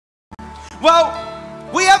Well,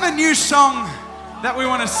 we have a new song that we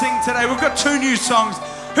want to sing today. We've got 2 new songs.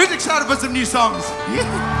 Who's excited for some new songs? Yeah.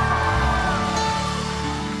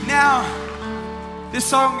 Now, this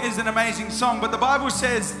song is an amazing song, but the Bible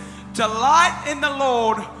says, delight in the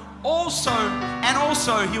Lord also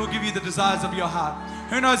He will give you the desires of your heart.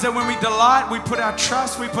 Who knows that when we delight, we put our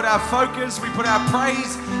trust, we put our focus, we put our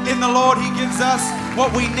praise in the Lord. He gives us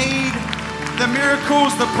what we need, the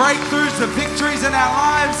miracles, the breakthroughs, the victories in our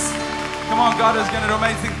lives. Come on, God is going to do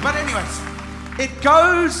amazing things. But anyways, it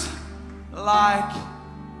goes like...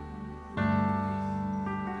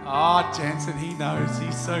 Oh, Jansen, he knows.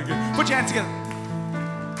 He's so good. Put your hands together.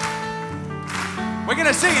 We're going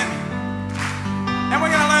to sing it, and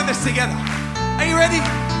we're going to learn this together. Are you ready?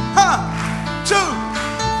 2, 1,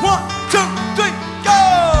 2, 3,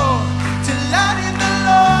 go! Delight in the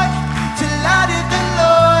Lord, delight in the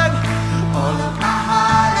Lord. All of my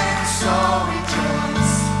heart and soul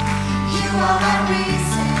rejoice. You are my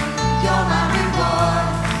reason, you're my reward.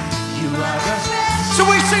 You are the treasure. So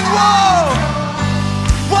we sing, whoa!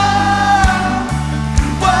 Whoa!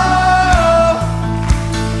 Whoa!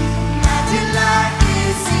 My delight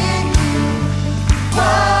is in you.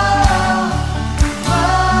 Whoa!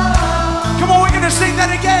 Whoa! Come on, we're going to sing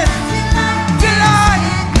that again. Delight!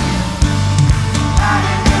 Delight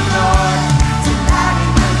in the Lord. Delight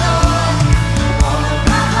in the Lord. All of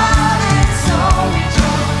my heart and soul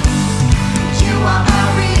rejoice. You are my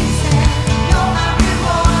reason. You're my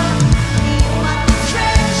reward. You are the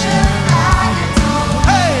treasure I adore.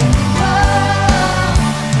 Hey! Whoa!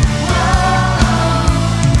 Whoa!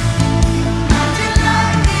 My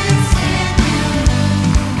delight is in you.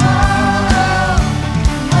 Whoa!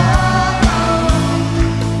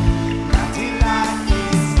 My delight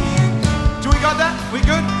is in you. Do we got that? We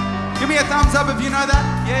good? Give me a thumbs up if you know that.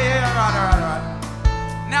 Yeah, all right.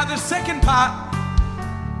 Now the second part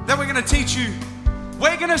that we're going to teach you,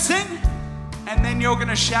 we're going to sing, and then you're going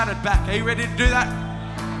to shout it back. Are you ready to do that?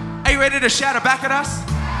 Are you ready to shout it back at us?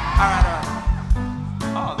 All right.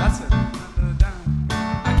 Oh, that's it.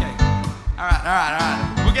 Okay. All right.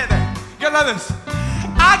 We'll get there. Go like this.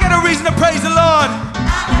 I got a reason to praise the Lord.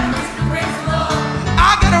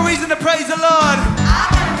 I got a reason to praise the Lord.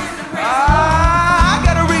 I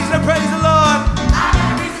got a reason to praise the Lord.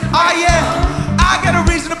 Oh yeah. I got a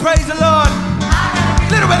reason to praise the Lord. A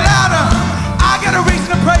little bit louder. I got a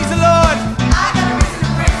reason to praise the Lord. I got a reason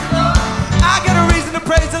to praise the Lord. I got a reason to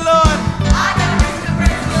praise the Lord. I got a reason to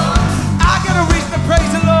praise the Lord. I got a reason to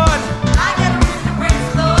praise the Lord. I got a reason to praise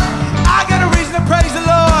the Lord. I got a reason to praise the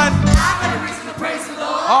Lord. I got a reason to praise the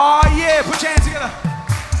Lord. Oh yeah, put your hands together.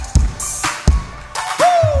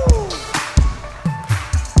 Woo!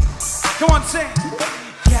 Come on, sing.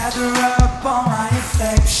 Gather up all my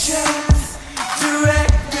affections,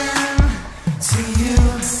 direct them to you.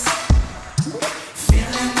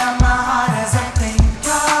 Filling up my heart as I think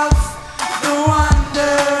of the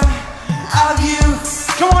wonder of you.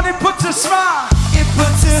 Come on, it puts a smile. It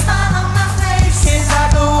puts a smile on my face as I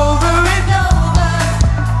go over and over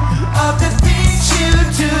of the things you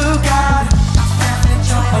do, God. I found the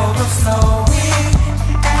joy overflowing,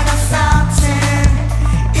 and a fountain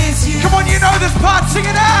is you. Come on, you know this part, sing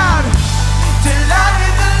it out. Delight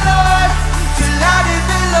in the Lord, delight in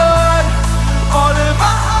the Lord. All of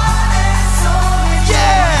my heart and soul,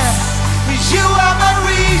 yeah. 'Cause you are my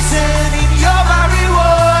reason and you're my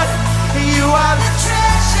reward. You are the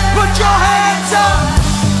treasure. Put your hands up.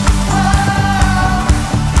 Whoa,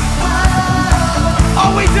 whoa. Oh,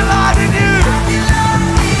 we delight in you. My delight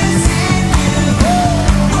is in you. Whoa,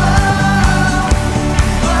 whoa.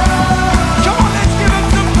 Come on, let's give him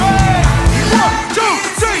some praise. 1, 2,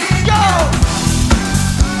 3, go.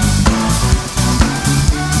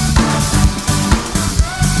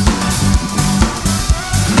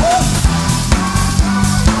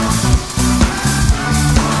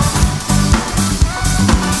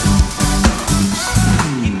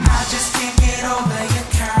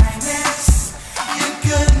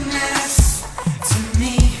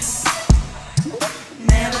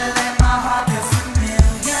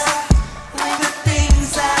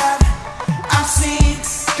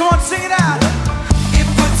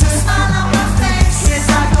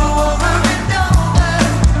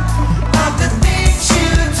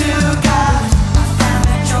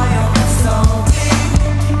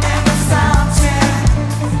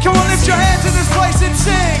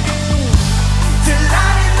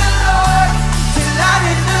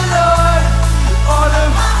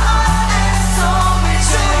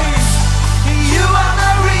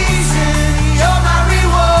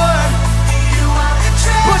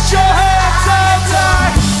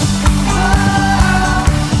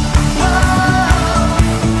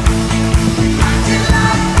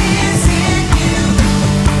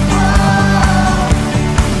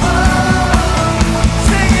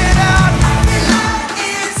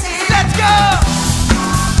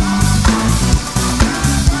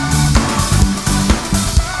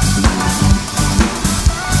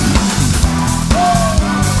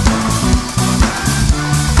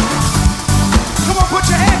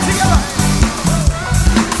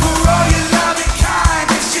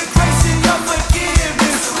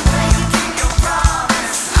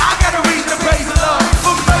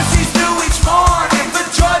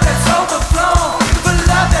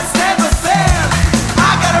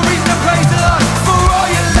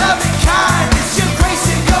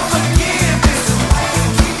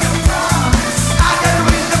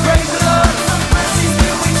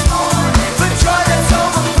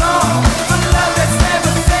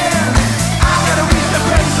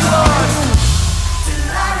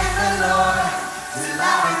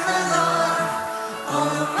 the Lord.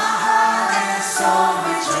 All of my heart and soul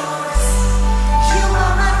rejoice. You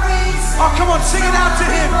are my reason. Oh, come on, sing it out to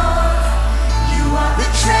him. You are the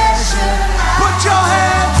treasure. Put your hands.